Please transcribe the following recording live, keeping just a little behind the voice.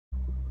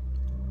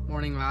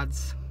Morning,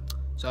 lads.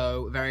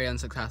 So, very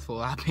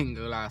unsuccessful at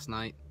bingo last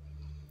night.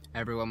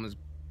 Everyone was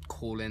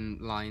calling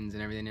lines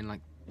and everything in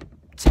like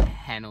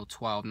 10 or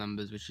 12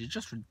 numbers, which is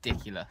just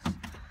ridiculous.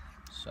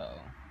 So,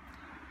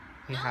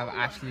 we have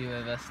Ashley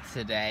with us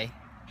today.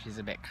 She's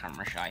a bit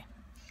camera shy.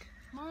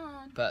 Come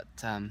on. But,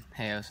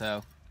 hey,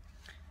 so,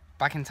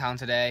 back in town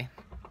today,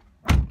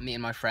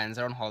 meeting my friends.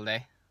 They're on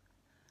holiday.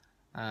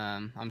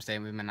 I'm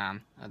staying with my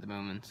nan at the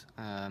moment.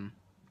 And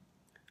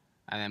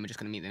then we're just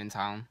going to meet them in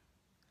town.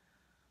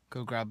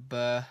 Go grab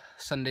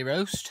Sunday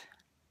roast.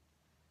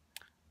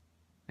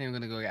 Then we're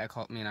gonna go get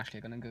me and Ashley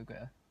are gonna go get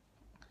a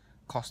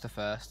Costa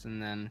first,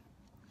 and then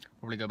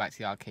probably go back to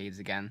the arcades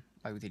again,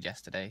 like we did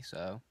yesterday.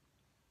 So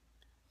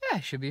yeah,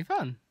 it should be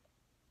fun.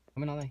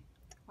 Coming, are they?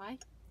 Why?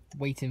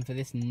 Waiting for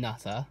this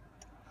nutter.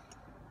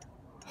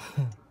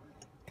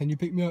 Can you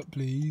pick me up,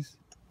 please?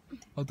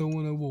 I don't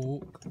want to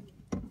walk.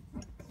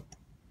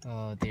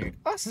 Oh dear.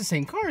 Oh, that's the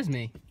same car as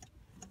me.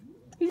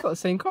 He's got the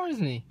same car as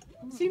me.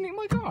 Does he nick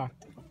my car?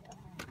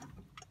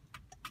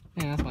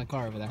 Yeah, that's my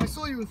car over there. I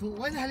saw you and thought,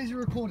 why the hell is you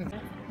recording?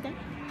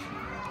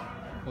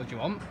 What do you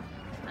want?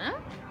 Huh?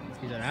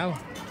 You don't know.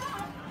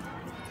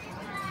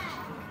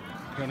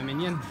 You want a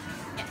minion?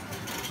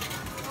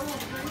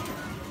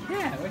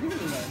 Yeah, what do you mean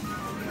then?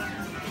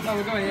 Oh,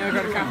 we're going here, we've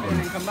got a cafe and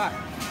then come back.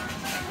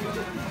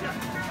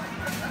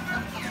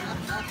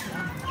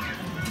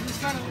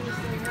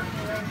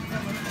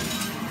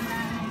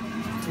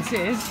 This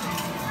is?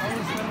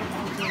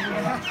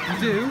 You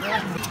do?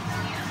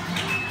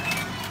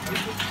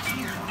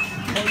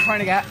 What are you trying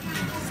to get?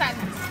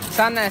 Sadness.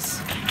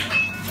 Sadness.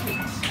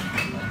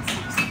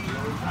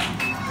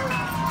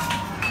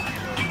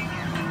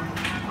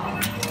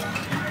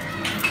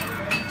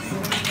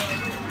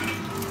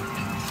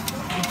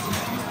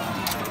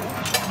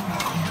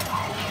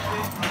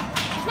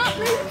 It's not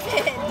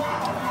moving.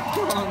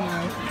 Oh no.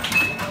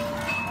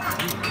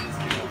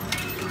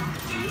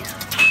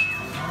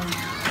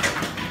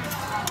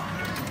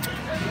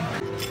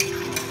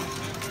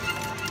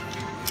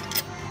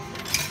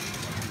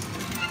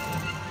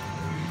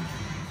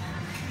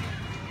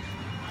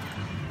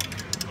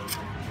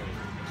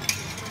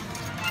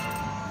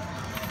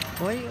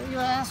 Well,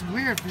 that's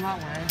weird from that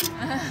way.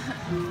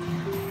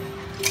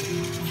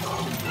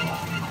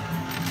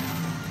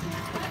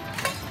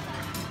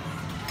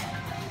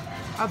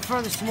 I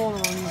prefer the smaller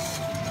ones.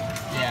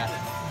 Yeah.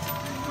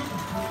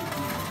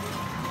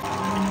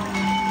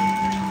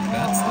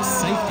 That's the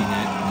safety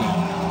net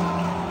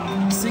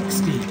gone.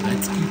 60,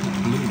 let's keep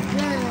it blue.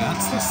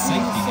 That's the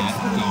safety net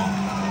gone.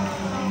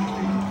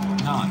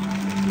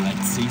 9,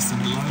 let's see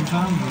some low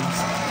values.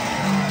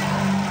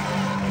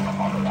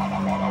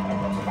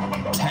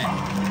 10.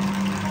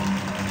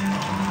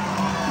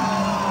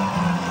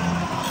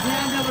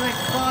 Yeah, no, but like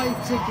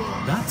 5 tickets.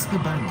 That's the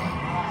bank.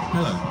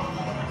 Hello.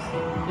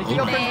 If you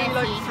offered me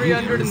like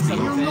 300 and Here's the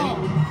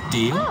something.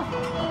 deal or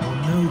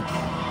no?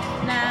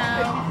 No.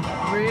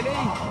 Really?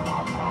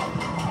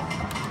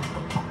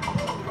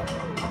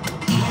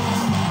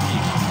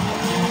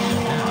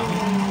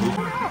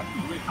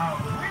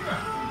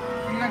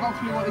 You like ask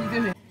me what are you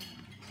doing?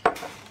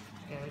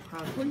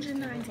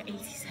 109 to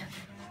 87.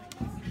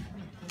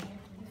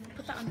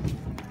 Put that on.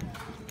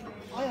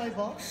 Aye,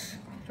 boss.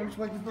 Do you want to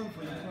make the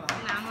for you as well? Nah,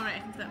 I'm alright. I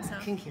can put that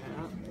myself. Kinky like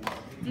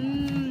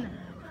No.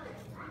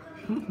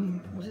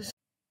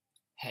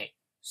 Hey,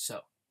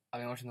 so I've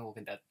been watching The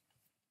Walking Dead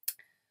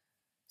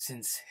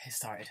since it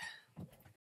started.